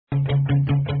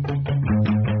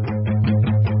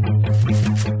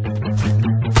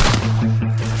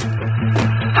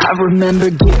I remember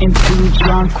getting too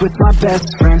drunk with my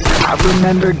best friends. I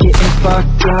remember getting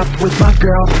fucked up with my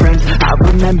girlfriends. I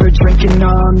remember drinking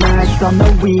all nights on the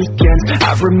weekends.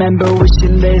 I remember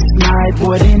wishing this night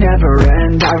wouldn't ever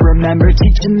end. I remember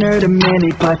teaching her to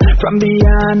mini-putt from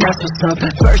beyond, that's what's up.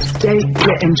 First date,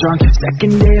 getting drunk.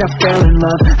 Second date, I fell in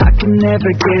love. I can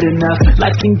never get enough.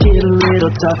 Life can get a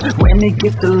little tough when it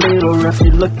gets a little rough.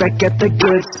 You look back at the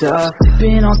good stuff.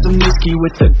 Sipping on some whiskey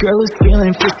with a girl who's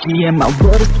feeling frisky, and my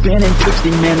world is spinning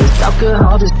 60. Man, this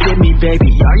alcohol just hit me,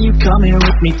 baby. Are you coming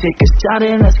with me? Take a shot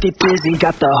and let's get busy.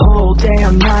 Got the whole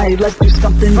damn night, let's do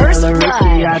something hella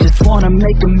risky. I just wanna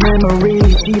make a memory.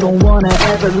 She don't wanna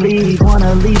ever leave,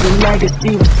 wanna leave a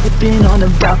legacy. We're sipping on the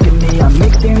balcony, I'm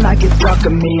mixing like it's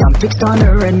alchemy. I'm fixed on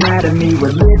her anatomy.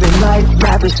 We're living life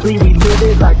lavishly, we live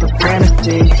it like a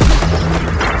fantasy.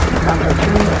 Sometimes I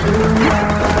drink too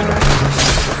much,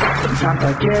 sometimes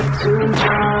I get too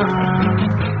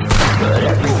drunk, but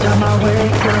every time I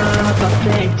wake up I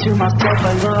think to myself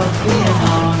I love being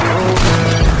hungover.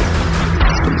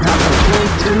 Sometimes I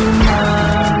drink too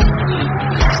much,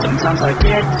 sometimes I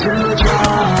get too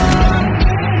drunk,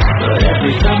 but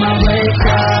every time I wake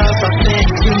up I think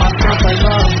to myself I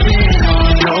love being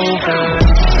hungover.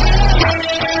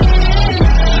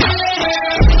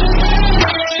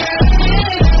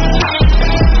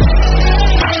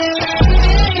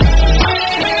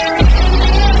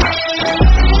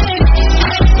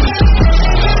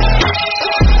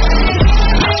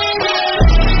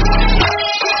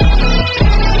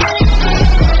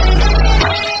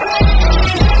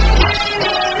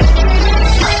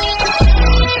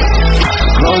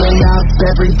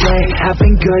 Every day,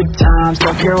 having good times,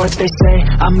 don't care what they say,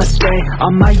 I'ma stay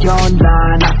on my own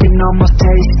line. I can almost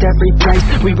taste every place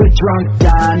we were drunk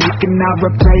down. You cannot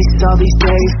replace all these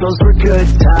days, those were good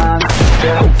times.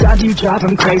 Oh God, you drive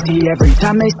them crazy every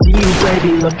time they see you,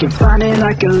 baby. Looking fine and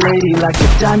like a lady, like the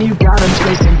time you got them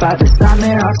chasing. By the time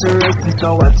their hearts are racing,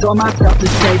 so I told myself the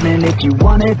statement: if you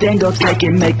want it, then go take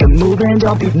it. Make a move and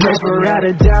don't be never had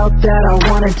a doubt that I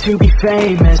wanted to be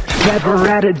famous. Never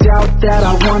had a doubt that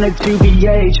I wanted to be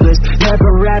ageless.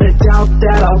 Never had a doubt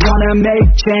that I wanna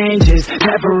make changes.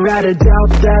 Never had a doubt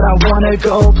that I wanna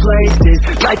go places.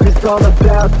 Life is all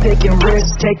about taking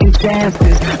risks, taking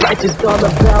chances. Life is all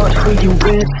about who you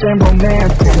with and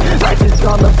romancing. Life is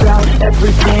all about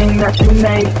everything that you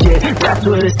make it. That's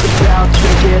what it's about.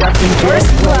 Drink it up and get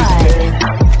wasted.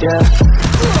 Yeah.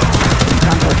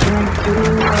 Sometimes I drink too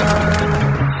much,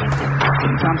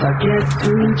 sometimes I get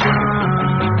too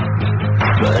drunk,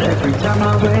 but every time I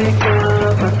wake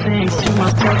up I think to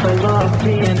myself I love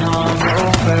being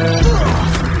hungover.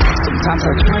 Sometimes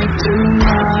I drink too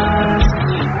much,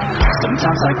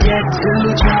 sometimes I get too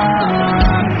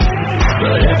drunk,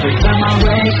 but every time I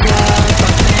wake up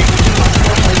I think to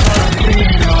myself I love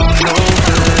being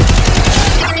hungover.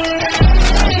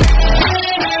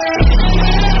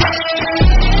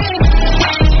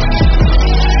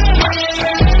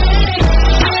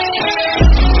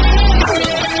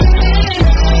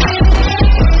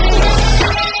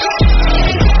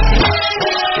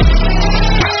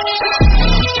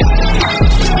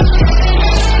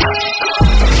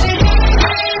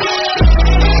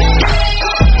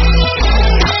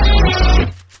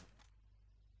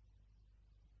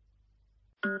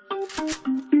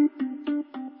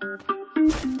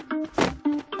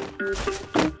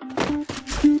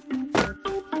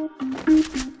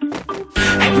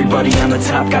 Everybody on the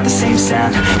top got the same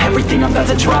sound. Everything I'm about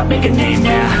to drop, make a name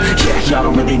now. Yeah, y'all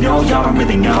don't really know, y'all don't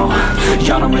really know.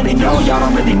 Y'all don't really know, y'all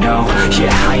don't really know.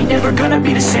 Yeah, I ain't never gonna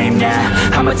be the same now.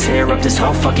 I'ma tear up this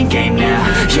whole fucking game now.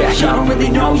 Yeah, y'all don't really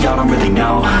know, y'all don't really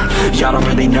know. Y'all don't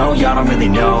really know, y'all don't really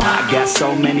know. I got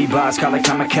so many bars, call it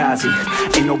kamikaze.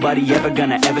 Ain't nobody ever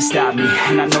gonna ever stop me.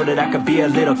 And I know that I could be a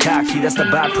little cocky. That's the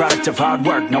byproduct of hard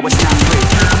work, no it's not free.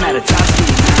 I'm at a top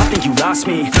speed, I think you lost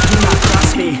me. Do not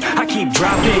cross me, I keep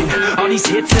dropping all these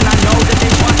hits and I know that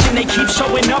they watching. They keep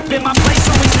showing up in my place,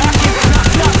 always knocking. Knock,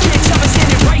 knock, bitch, I was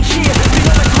standing right here.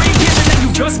 Another 3 years and then you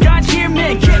just got here.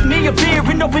 Man, get me a beer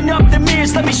and open up the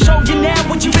mirrors. Let me show you now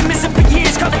what you've been missing for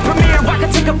years. Call it premiere, I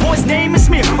can take a boy's name and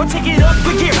smear, or take it up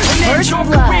a gear and end your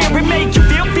career and make you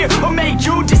feel fear, or make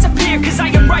you disappear. Cause I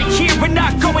am right here and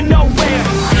not going nowhere.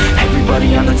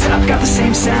 Everybody on the top got the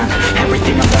same sound.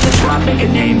 Everything I'm about to drop, make a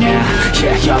name now.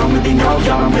 Yeah, y'all don't really know,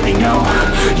 y'all don't really know.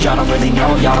 Y'all don't really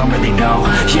know, y'all don't really know.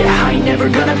 Yeah, I ain't never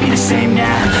gonna be the same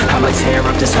now. I'ma tear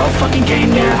up this whole fucking game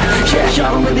now. Yeah,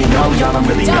 y'all don't really know, y'all don't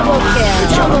really know.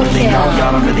 Y'all don't really know,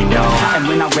 y'all don't really know. And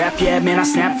when I rap, yeah, man, I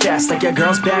snap fast. Like your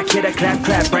girl's back, hit a clap,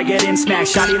 clap, break it in, smack.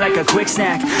 Shotty like a quick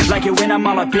snack, like it when I'm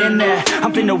all up in there.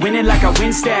 I'm finna win it like I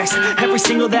win stacks. Every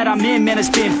single that I'm in, man, it's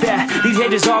been fat. These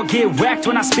haters all get whacked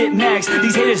when I spit mags.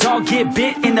 These haters all get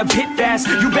bit in the pit fast.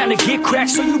 You bound to get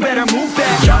cracked, so you better move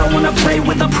back. Y'all don't wanna play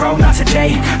with a pro, not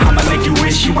today. I'ma make you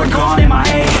wish you were gone in my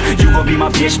A. You gon' be my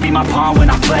bitch, be my pawn when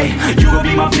I play. You gon'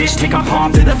 be my bitch, take my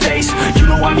palm to the face. You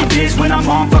know I'm in biz when I'm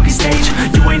on fucking stage.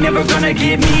 You ain't never gonna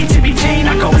get me to be tame.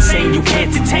 I go insane, you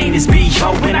can't detain this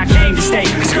B.O. when I came to stay.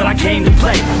 Cause girl, I came to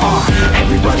play.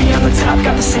 Everybody on the top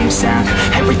got the same sound.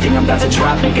 Everything I'm about to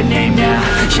drop, make a name now.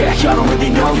 Yeah, y'all don't really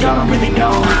know, y'all don't really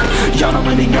know. Y'all don't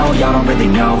really know, y'all don't really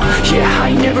know. Yeah, I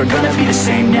ain't never gonna be the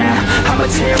same now. I'ma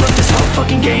tear up this whole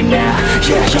fucking game now.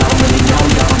 Yeah, y'all don't really know,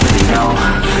 y'all don't really know.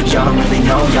 Y'all don't really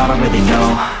know, y'all don't really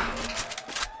know.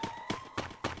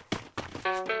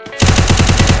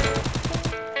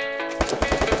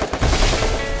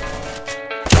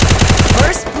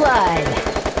 First blood.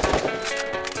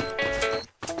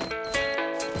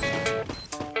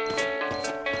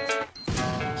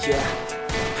 Yeah,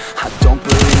 I don't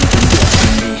believe in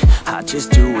destiny. I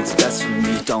just do what's best for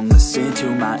me. Don't listen to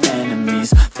my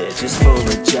enemies, they're just full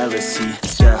of jealousy.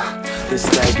 Yeah, this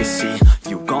legacy,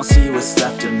 you gon' see what's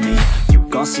left of me. You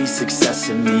gon' see success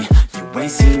in me. You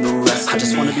ain't seen the rest of me. I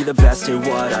just wanna be the best at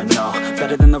what I know.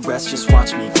 Better than the rest, just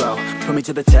watch me grow. Put me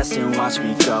to the test and watch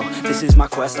me go. This is my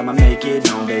quest, I'ma make it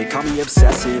known. They call me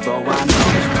obsessive, oh I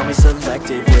know. Call me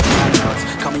selective with my notes.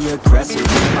 Call me aggressive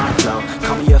with my flow.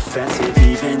 Call me offensive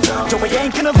even though yo, I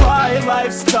ain't gonna lie,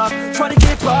 life's tough. Try to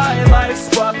get by, life's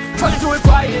rough. Try to do it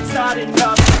right, it's not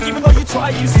enough. Even though you try,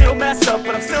 you still mess up.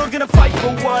 But I'm still gonna fight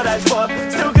for what I love.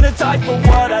 Still gonna die for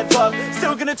what I love.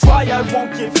 Still gonna try, I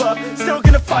won't give up. Still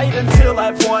gonna fight until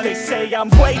I've won. They say I'm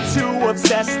way too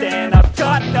obsessed and I've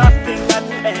got nothing left.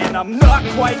 And I'm not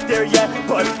quite there yet,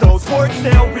 but those words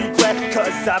they'll regret.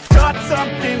 Cause I've got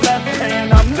something left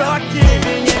and I'm not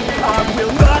giving in. I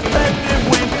will not let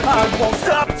them win. I won't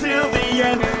stop till the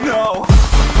end, no.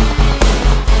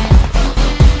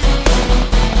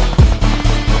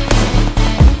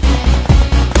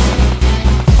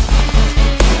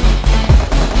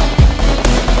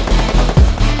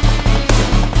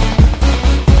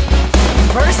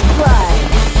 First blood.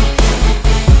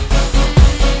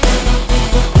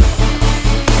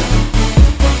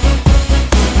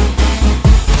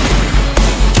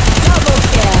 Double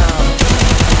kill.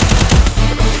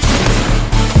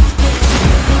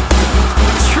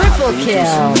 Triple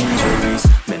kill. Injuries,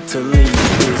 mentally and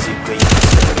physically.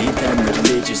 Study them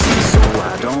religiously, so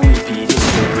I don't repeat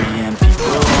history. And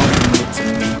people only admit to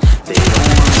me they don't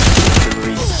want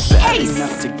victory. Bad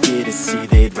enough to get a C,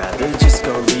 they'd rather just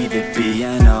go leave it be.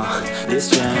 I know this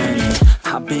journey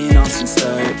I've been on since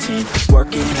 13.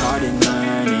 Working hard and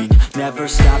learning, never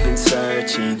stopping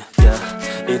searching. Yeah,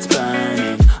 it's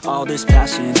burning, all this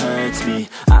passion hurts me.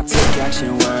 I take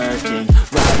action working,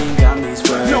 writing down these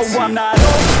words. No, I'm not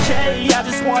okay, I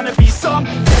just wanna be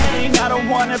something. I don't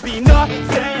wanna be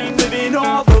nothing, living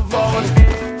all alone.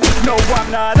 No,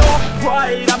 I'm not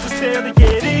alright, I'm just barely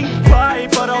getting by.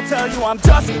 But I'll tell you I'm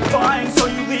just fine, so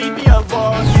you leave me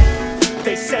alone.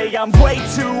 They say I'm way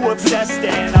too obsessed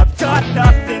and I've got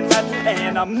nothing left.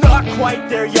 And I'm not quite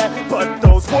there yet, but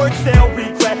those words they'll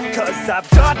regret. Cause I've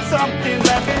got something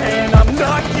left and I'm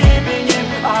not giving in.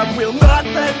 I will not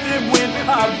let them win,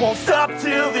 I won't stop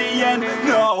till the end,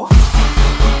 no.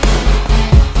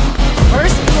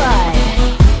 First blood.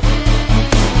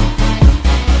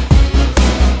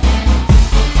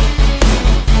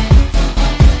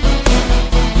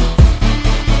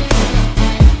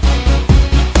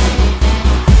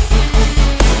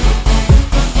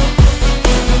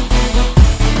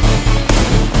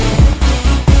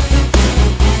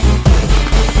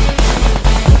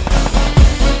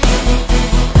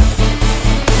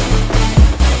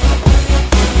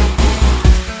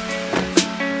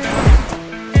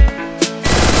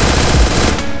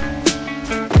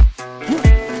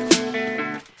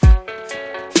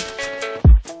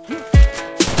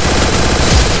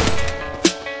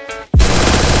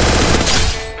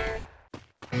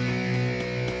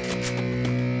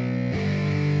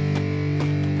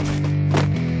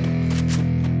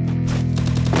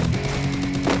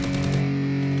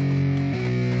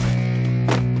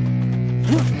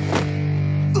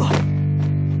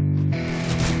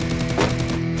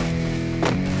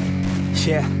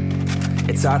 Yeah,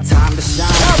 It's our time to shine.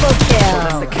 Double kill. Well,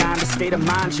 that's the kind of state of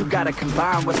mind you gotta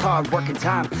combine with hard work and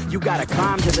time. You gotta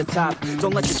climb to the top.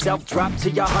 Don't let yourself drop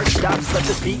till your heart stops. Let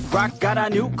the beat rock. Got a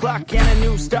new clock and a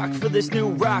new stock for this new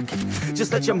rock.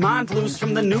 Just let your mind loose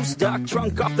from the new stock.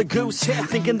 Drunk off the goose,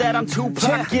 thinking that I'm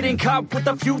Tupac. Getting caught with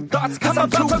a few thoughts cause I'm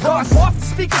too boss. Off the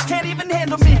speakers can't even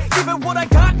handle me. Even what I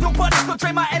got, nobody's gonna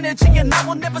drain my energy. And I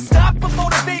will never stop, I'm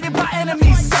motivated by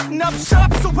enemies. Setting up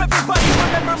shop so everybody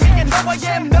remember me. And no, I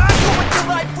am not going through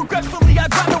life regretfully.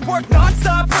 I'd rather work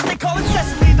non-stop, but they call it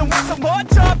Cecily, than work some odd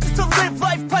job just to live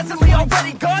life pleasantly.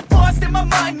 Already got lost in my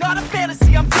mind, not a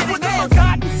fantasy. I'm getting with a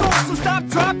forgotten soul, so stop,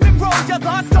 drop, and roll. You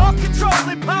lost all control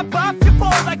and pop off your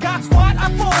ball. I got squat, I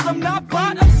fold, I'm not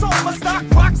bought, I'm sold. My stock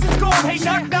rocks is gold. Hey,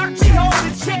 knock, knock, she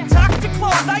holding shit, talk to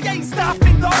close. I ain't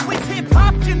stopping though, it's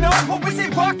hip-hop, you know. Or is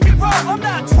it rock and roll? I'm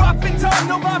not dropping down,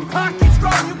 no, my pocket's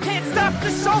strong. You can't stop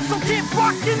the show, so get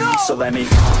rockin' on. So let me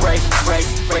break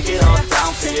it all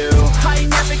down for you. I ain't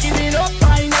never giving up,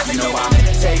 I ain't never You know giving I'm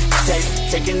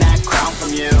taking that crown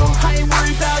from you. I ain't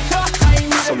worried about you, I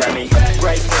ain't So never let me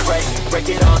break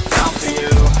it all down for you.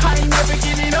 I ain't never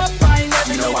giving up, I ain't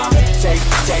never You know I'm giving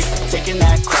taking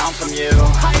that crown from you.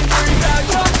 I ain't worried about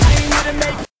you, I ain't here to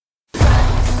make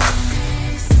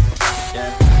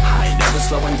Yeah. I ain't never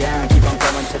slowing down, keep on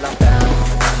going till I'm down.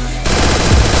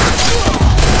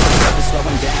 Never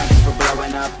slowing down, cause we're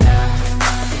blowing up now.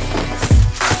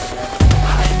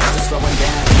 I ain't never slowing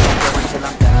down, keep on going till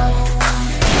I'm down.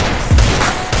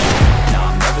 No,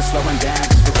 I'm never slowing down,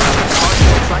 cause we're blowing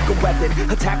up. It's like a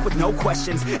weapon, attack with no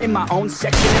questions. In my own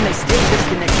section, and they still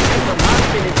disconnect. Cause their mind's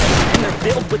been intention, and they're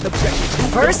filled with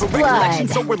objections. First blood.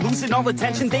 So we're losing all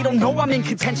attention. They don't know I'm in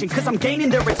contention, cause I'm gaining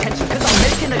their attention. Cause I'm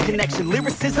making a connection.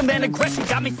 Lyricism and aggression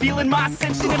got me feeling my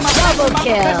ascension. In my Double my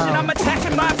kill. profession, I'm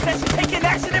attacking my obsession, taking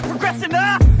action and progressing.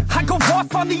 I go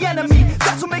off on the enemy,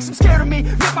 that's what makes them scared of me.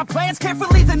 Make my plans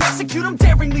carefully, then execute them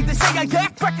daringly. They say I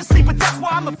act recklessly, but that's why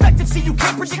I'm effective. See, you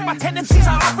can't predict my tendencies,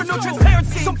 I offer no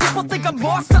transparency. Some people think I'm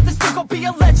lost, others think I'll be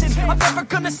a legend. I'm never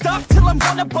gonna stop till I'm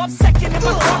one above second. And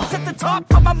my thoughts at the top,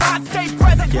 but my mind stays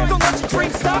present. Don't let your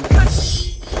dreams stop,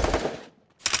 cause